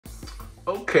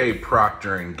Okay,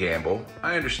 Procter and Gamble.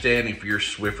 I understand if your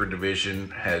Swiffer division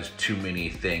has too many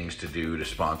things to do to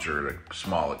sponsor a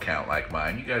small account like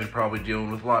mine, you guys are probably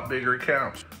dealing with a lot bigger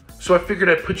accounts. So I figured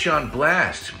I'd put you on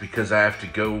blast because I have to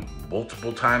go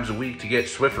multiple times a week to get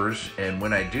Swiffers, and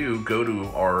when I do go to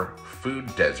our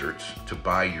food deserts to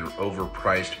buy your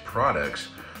overpriced products,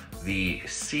 the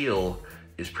seal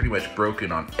is pretty much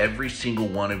broken on every single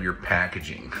one of your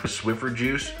packaging. Swiffer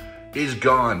juice is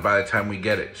gone by the time we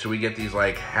get it. So we get these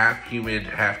like half humid,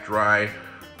 half dry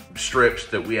strips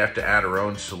that we have to add our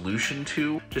own solution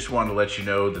to. Just wanted to let you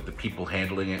know that the people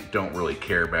handling it don't really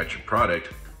care about your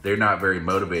product. They're not very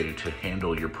motivated to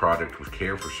handle your product with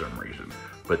care for some reason.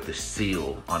 But the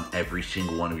seal on every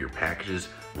single one of your packages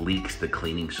leaks the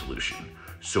cleaning solution.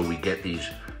 So we get these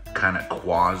kind of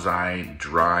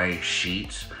quasi-dry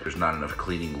sheets. There's not enough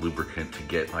cleaning lubricant to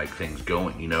get like things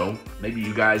going, you know? Maybe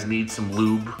you guys need some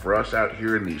lube. For us out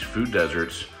here in these food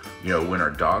deserts, you know, when our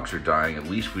dogs are dying, at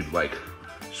least we'd like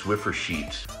Swiffer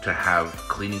sheets to have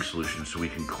cleaning solutions so we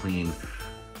can clean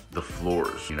the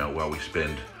floors, you know, while we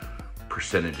spend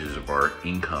percentages of our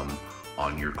income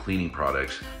on your cleaning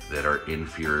products that are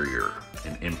inferior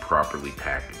and improperly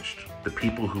packaged. The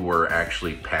people who are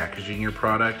actually packaging your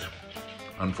product,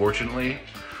 unfortunately,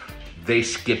 they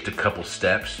skipped a couple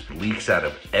steps. Leaks out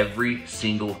of every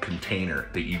single container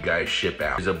that you guys ship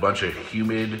out. There's a bunch of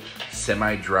humid,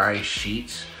 semi-dry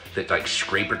sheets that like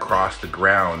scrape across the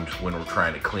ground when we're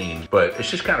trying to clean. But it's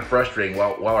just kind of frustrating.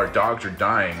 While our dogs are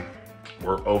dying,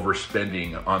 we're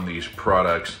overspending on these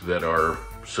products that are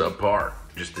subpar.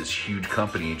 Just this huge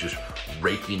company just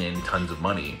raking in tons of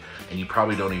money, and you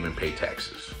probably don't even pay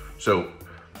taxes. So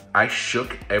I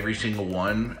shook every single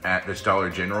one at this Dollar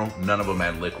General. None of them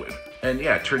had liquid. And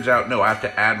yeah, it turns out, no, I have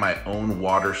to add my own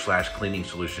water/cleaning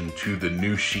solution to the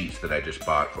new sheets that I just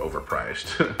bought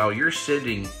overpriced. While you're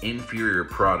sending inferior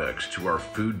products to our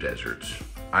food deserts,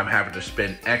 I'm having to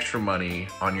spend extra money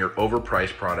on your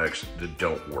overpriced products that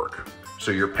don't work.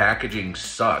 So your packaging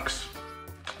sucks.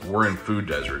 We're in food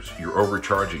deserts. You're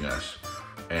overcharging us,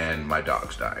 and my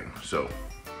dog's dying. So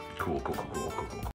cool.